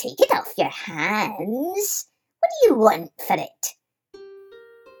I could take it off your hands. What do you want for it?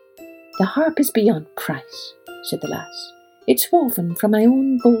 The harp is beyond price, said the lass. It's woven from my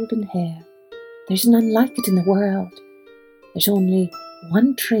own golden hair. There's none like it in the world. There's only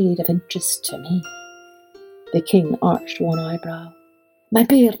one trade of interest to me. The king arched one eyebrow. My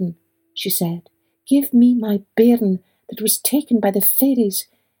bairn, she said. Give me my bairn that was taken by the fairies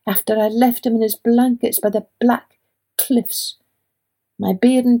after I left him in his blankets by the black cliffs. My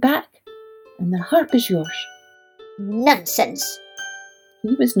bairn back, and the harp is yours. Nonsense.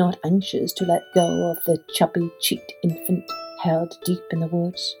 He was not anxious to let go of the chubby-cheeked infant held deep in the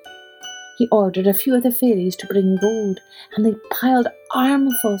woods. He ordered a few of the fairies to bring gold, and they piled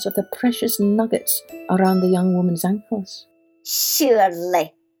armfuls of the precious nuggets around the young woman's ankles.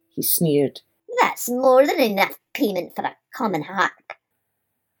 Surely, he sneered. That's more than enough payment for a common harp.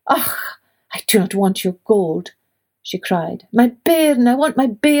 Ah, I do not want your gold, she cried. My bairn, I want my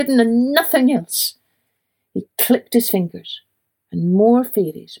bairn and nothing else. He clicked his fingers, and more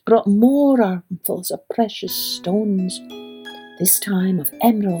fairies brought more armfuls of precious stones, this time of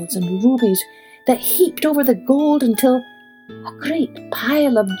emeralds and rubies that heaped over the gold until a great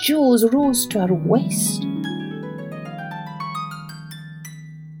pile of jewels rose to her waist.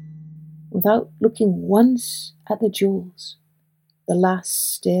 Without looking once at the jewels, the lass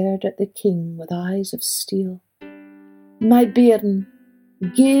stared at the king with eyes of steel. My bairn,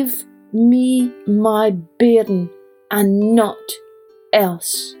 give me my bairn, and not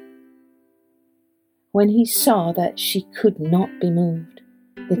else. When he saw that she could not be moved,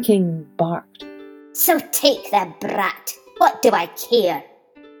 the king barked. So take the brat. What do I care?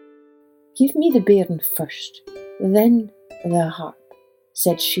 Give me the bairn first, then the harp,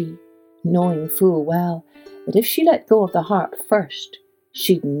 said she, knowing full well that if she let go of the harp first,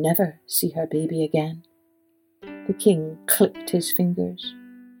 she'd never see her baby again. The king clicked his fingers.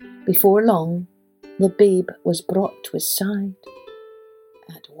 Before long, the babe was brought to his side.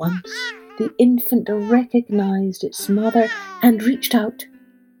 At once, the infant recognized its mother and reached out.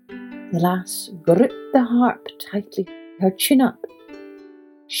 The lass gripped the harp tightly, her chin up.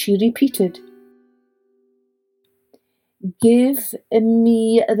 she repeated, "Give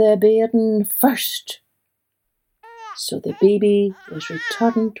me the bairn first." So the baby was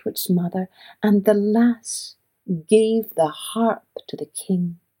returned to its mother, and the lass gave the harp to the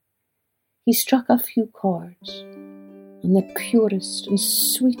king. He struck a few chords, and the purest and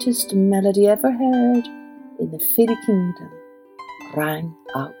sweetest melody ever heard in the fairy kingdom rang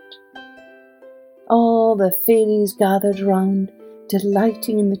out. All the fairies gathered round,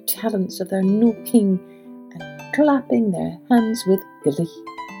 delighting in the talents of their new king and clapping their hands with glee.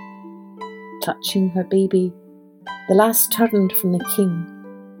 Touching her baby, the lass turned from the king,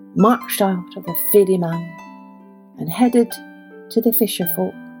 marched out of the fairy mound, and headed to the fisher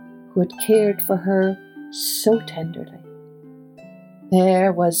folk who had cared for her so tenderly.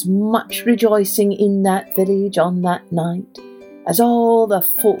 There was much rejoicing in that village on that night, as all the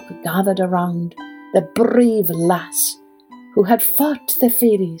folk gathered around the brave lass who had fought the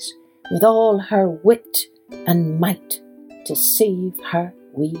fairies with all her wit and might to save her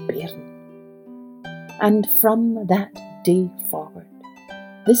wee bairn. And from that day forward,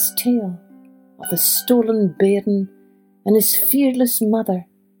 this tale of the stolen bairn and his fearless mother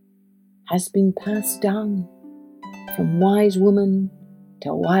has been passed down from wise woman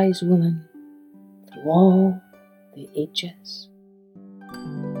to wise woman through all the ages.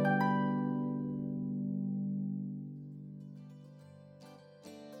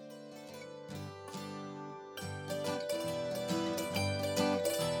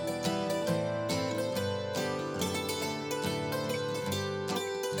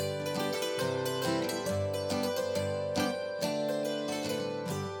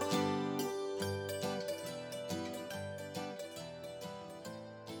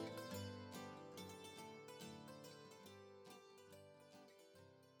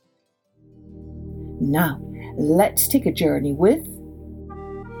 Now, let's take a journey with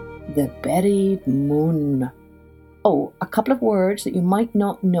the buried moon. Oh, a couple of words that you might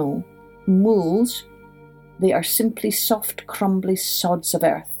not know. Mools, they are simply soft, crumbly sods of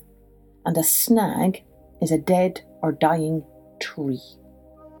earth, and a snag is a dead or dying tree.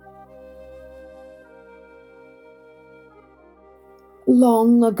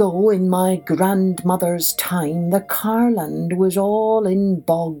 Long ago, in my grandmother's time, the Carland was all in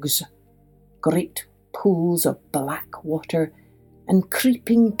bogs, great pools of black water and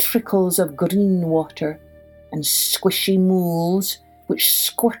creeping trickles of green water and squishy mools which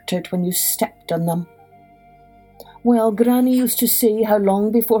squirted when you stepped on them. Well, Granny used to say how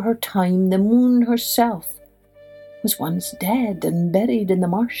long before her time the moon herself was once dead and buried in the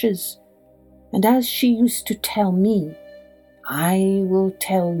marshes, and as she used to tell me, I will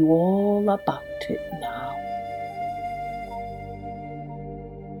tell you all about it now.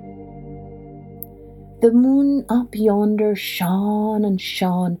 The moon up yonder shone and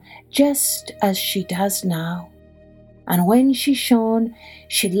shone, just as she does now. And when she shone,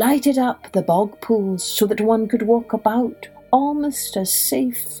 she lighted up the bog pools so that one could walk about almost as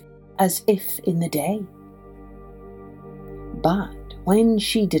safe as if in the day. But when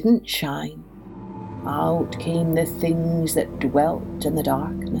she didn't shine, out came the things that dwelt in the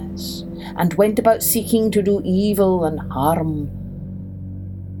darkness and went about seeking to do evil and harm.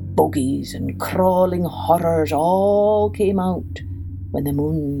 Bogies and crawling horrors all came out when the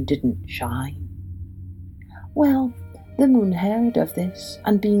moon didn't shine. Well, the moon heard of this,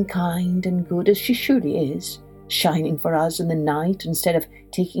 and being kind and good as she surely is, shining for us in the night instead of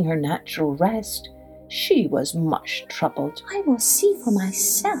taking her natural rest, she was much troubled. "I will see for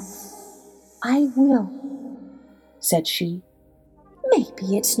myself. I will," said she.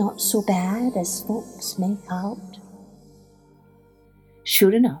 "Maybe it's not so bad as folks make out."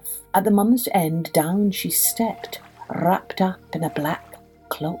 Sure enough, at the month's end down she stepped, wrapped up in a black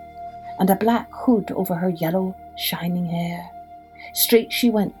cloak and a black hood over her yellow, shining hair. Straight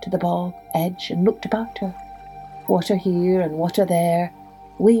she went to the bog edge and looked about her, water here and water there,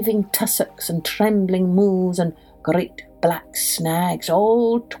 waving tussocks and trembling mools and great black snags,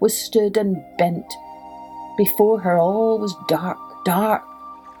 all twisted and bent. Before her all was dark, dark,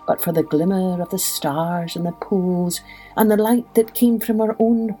 but for the glimmer of the stars and the pools and the light that came from her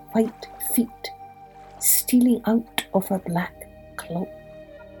own white feet, stealing out of her black cloak.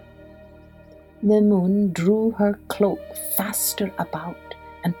 The moon drew her cloak faster about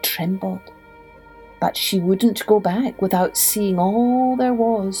and trembled, but she wouldn't go back without seeing all there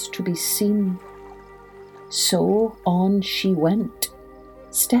was to be seen. So on she went,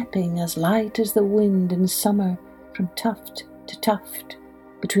 stepping as light as the wind in summer from tuft to tuft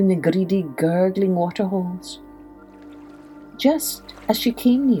between the greedy, gurgling waterholes. Just as she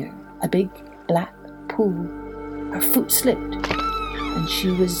came near a big black pool, her foot slipped, and she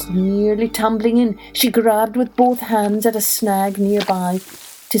was nearly tumbling in. She grabbed with both hands at a snag nearby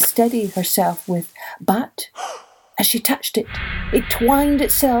to steady herself with, but as she touched it, it twined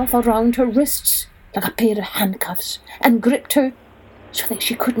itself around her wrists like a pair of handcuffs and gripped her so that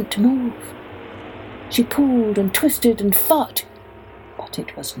she couldn't move. She pulled and twisted and fought, but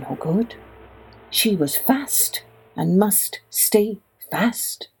it was no good. She was fast and must stay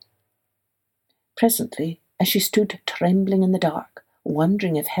fast. Presently, as she stood trembling in the dark,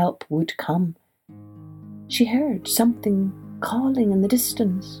 wondering if help would come, she heard something calling in the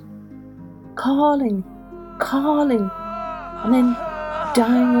distance. Calling, calling, and then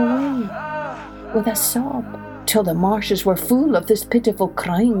dying away with a sob, till the marshes were full of this pitiful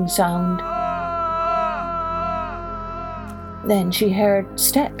crying sound. Then she heard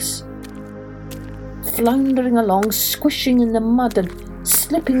steps, floundering along, squishing in the mud and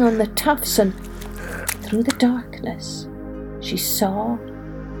slipping on the tufts, and through the darkness she saw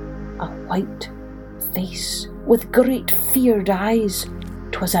a white face with great feared eyes.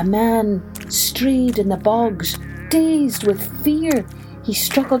 'Twas a man strayed in the bogs, dazed with fear. He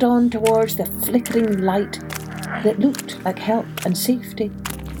struggled on towards the flickering light that looked like help and safety.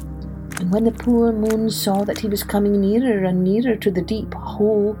 And when the poor moon saw that he was coming nearer and nearer to the deep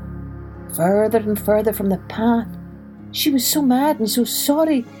hole, further and further from the path, she was so mad and so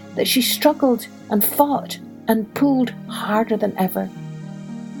sorry that she struggled and fought and pulled harder than ever.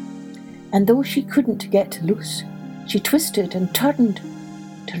 And though she couldn't get loose, she twisted and turned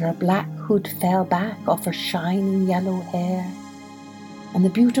till her black hood fell back off her shining yellow hair, and the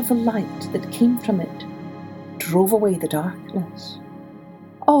beautiful light that came from it drove away the darkness.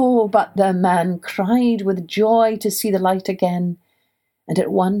 Oh, but the man cried with joy to see the light again, and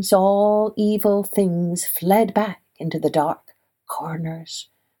at once all evil things fled back into the dark corners,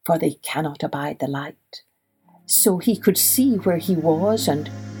 for they cannot abide the light. So he could see where he was and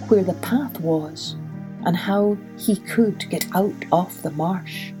where the path was, and how he could get out of the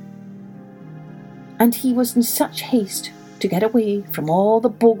marsh. And he was in such haste to get away from all the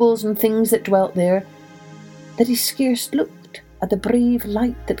bogles and things that dwelt there, that he scarce looked at the brave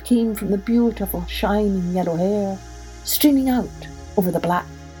light that came from the beautiful shining yellow hair, streaming out over the black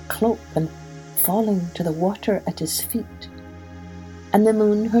cloak and falling to the water at his feet. And the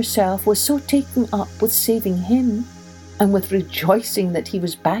moon herself was so taken up with saving him, and with rejoicing that he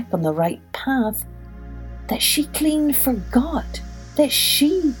was back on the right path, that she clean forgot that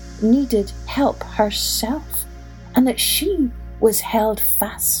she needed help herself, and that she was held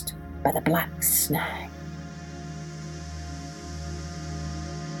fast by the black snag.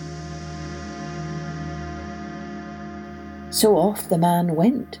 So off the man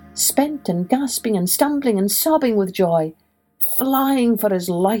went, spent and gasping and stumbling and sobbing with joy, flying for his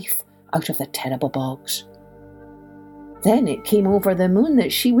life out of the terrible bogs. Then it came over the moon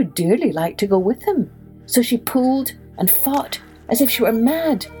that she would dearly like to go with him, so she pulled and fought as if she were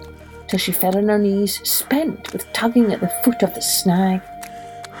mad, till she fell on her knees, spent with tugging at the foot of the snag.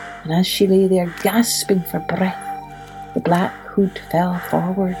 And as she lay there gasping for breath, the black hood fell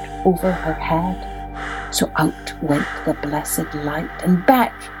forward over her head. So out went the blessed light, and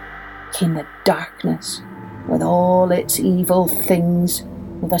back came the darkness with all its evil things,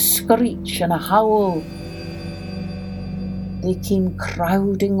 with a screech and a howl. They came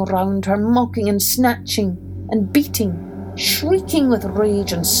crowding round her, mocking and snatching and beating, shrieking with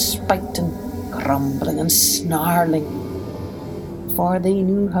rage and spite and grumbling and snarling. For they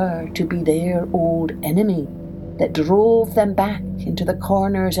knew her to be their old enemy that drove them back into the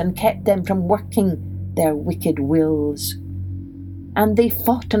corners and kept them from working their wicked wills. And they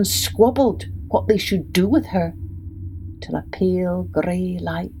fought and squabbled what they should do with her, till a pale grey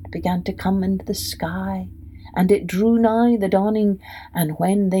light began to come into the sky, and it drew nigh the dawning. And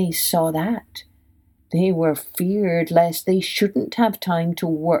when they saw that, they were feared lest they shouldn't have time to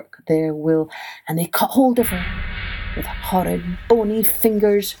work their will, and they caught hold of her with horrid bony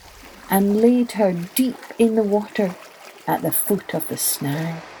fingers and laid her deep in the water at the foot of the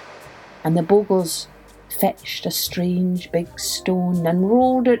snag. And the bogles fetched a strange big stone and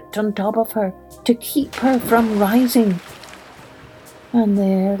rolled it on top of her to keep her from rising. And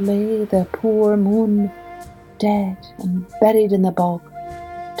there lay the poor moon, dead and buried in the bog,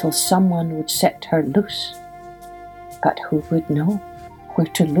 till someone would set her loose. But who would know where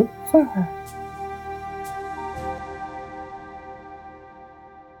to look for her?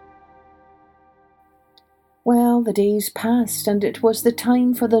 Well, the days passed, and it was the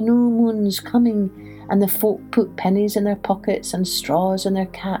time for the new moon's coming, and the folk put pennies in their pockets and straws in their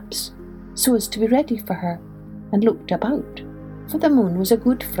caps, so as to be ready for her, and looked about, for the moon was a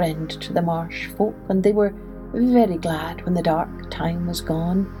good friend to the marsh folk, and they were very glad when the dark time was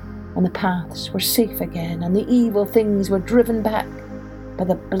gone, and the paths were safe again, and the evil things were driven back by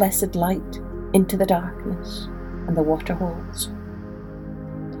the blessed light into the darkness and the waterholes.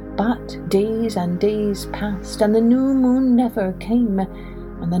 But days and days passed, and the new moon never came,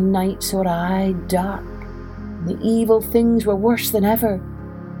 and the nights were aye dark, and the evil things were worse than ever.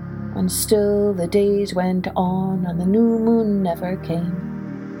 And still the days went on, and the new moon never came.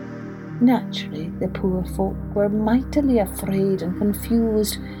 Naturally, the poor folk were mightily afraid and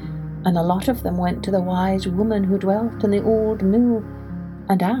confused, and a lot of them went to the wise woman who dwelt in the old mill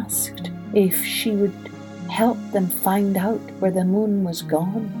and asked if she would help them find out where the moon was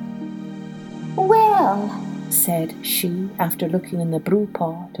gone. "Well," said she, after looking in the brew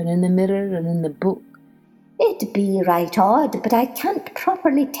pot and in the mirror and in the book, "it be right odd, but I can't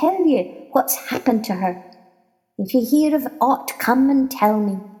properly tell you what's happened to her. If you hear of aught, come and tell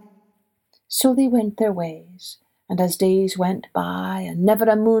me." So they went their ways, and as days went by and never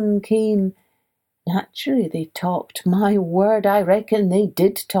a moon came, naturally they talked. My word, I reckon they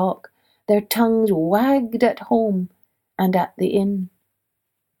did talk. Their tongues wagged at home and at the inn.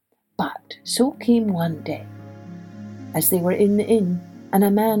 But so came one day, as they were in the inn, and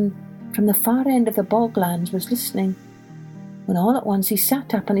a man from the far end of the boglands was listening, when all at once he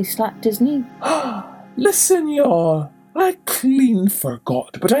sat up and he slapped his knee. "Listen, y'all, I clean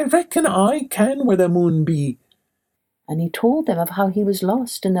forgot, but I reckon I ken where the moon be." And he told them of how he was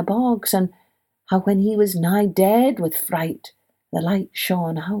lost in the bogs, and how when he was nigh dead with fright, the light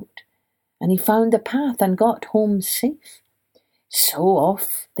shone out, and he found the path and got home safe. So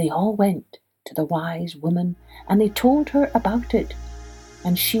off they all went to the wise woman, and they told her about it,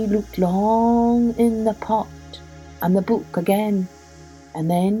 and she looked long in the pot and the book again, and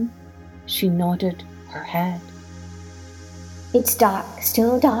then she nodded her head. "It's dark,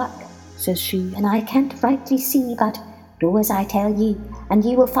 still dark," says she, "and I can't rightly see, but do as I tell ye, and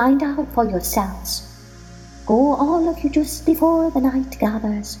ye will find out for yourselves. Go all of you just before the night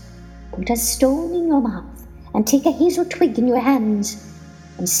gathers, put a stone in your mouth, and take a hazel twig in your hands,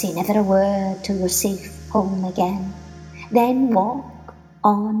 and say never a word till you're safe home again. Then walk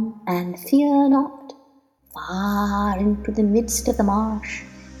on and fear not, far into the midst of the marsh,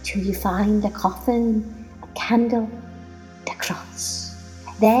 till you find a coffin, a candle, and a cross.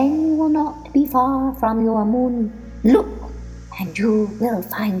 Then you will not be far from your moon. Look, and you will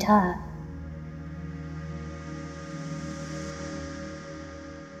find her."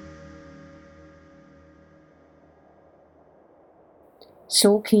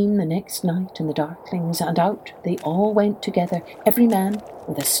 So came the next night and the darklings, and out they all went together, every man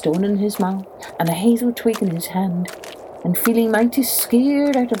with a stone in his mouth and a hazel twig in his hand, and feeling mighty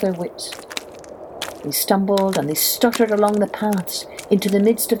scared out of their wits. They stumbled and they stuttered along the paths into the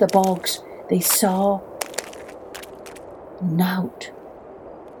midst of the bogs. They saw nought,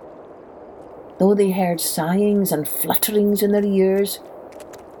 though they heard sighings and flutterings in their ears,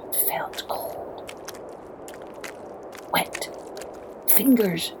 and felt cold, wet,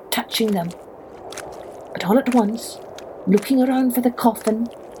 fingers touching them. But all at once, looking around for the coffin,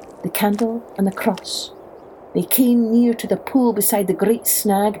 the candle and the cross, they came near to the pool beside the great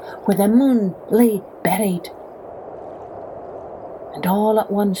snag where the moon lay buried. And all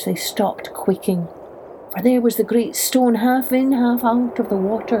at once they stopped quaking, for there was the great stone half in, half out of the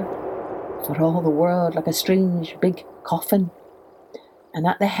water, for all the world like a strange big coffin. And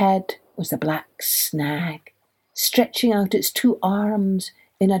at the head was the black snag, stretching out its two arms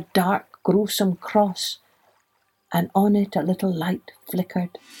in a dark, gruesome cross, and on it a little light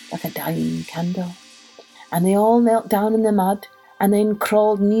flickered like a dying candle. And they all knelt down in the mud, and then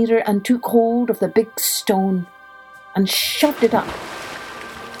crawled nearer and took hold of the big stone and shoved it up.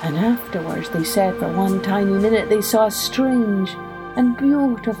 And afterwards they said for one tiny minute they saw a strange and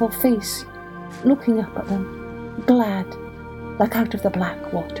beautiful face looking up at them, glad, like out of the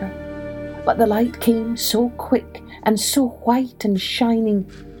black water. But the light came so quick and so white and shining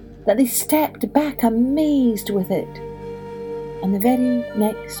that they stepped back amazed with it. And the very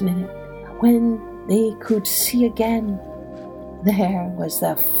next minute, when they could see again, there was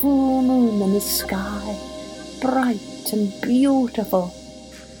the full moon in the sky, bright and beautiful,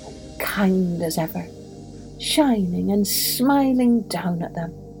 and kind as ever, shining and smiling down at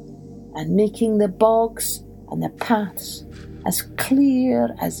them, and making the bogs and the paths as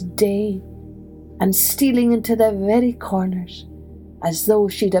clear as day, and stealing into the very corners, as though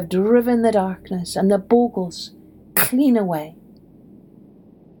she'd have driven the darkness and the bogles clean away.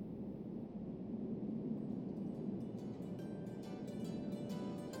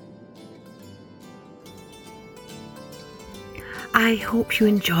 I hope you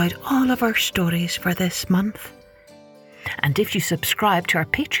enjoyed all of our stories for this month. And if you subscribe to our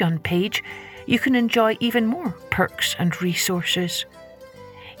Patreon page, you can enjoy even more perks and resources.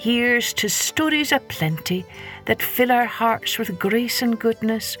 Here's to stories aplenty that fill our hearts with grace and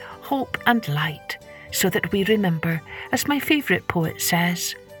goodness, hope and light, so that we remember, as my favourite poet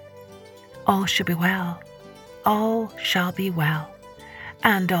says, all shall be well, all shall be well,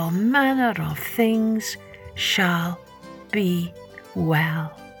 and all manner of things shall be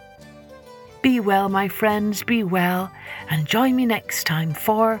well. Be well, my friends, be well, and join me next time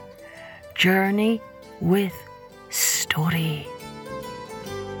for Journey with Story.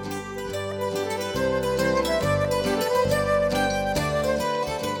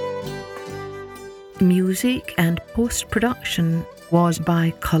 Music and post-production was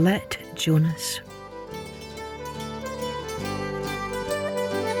by Colette Jonas.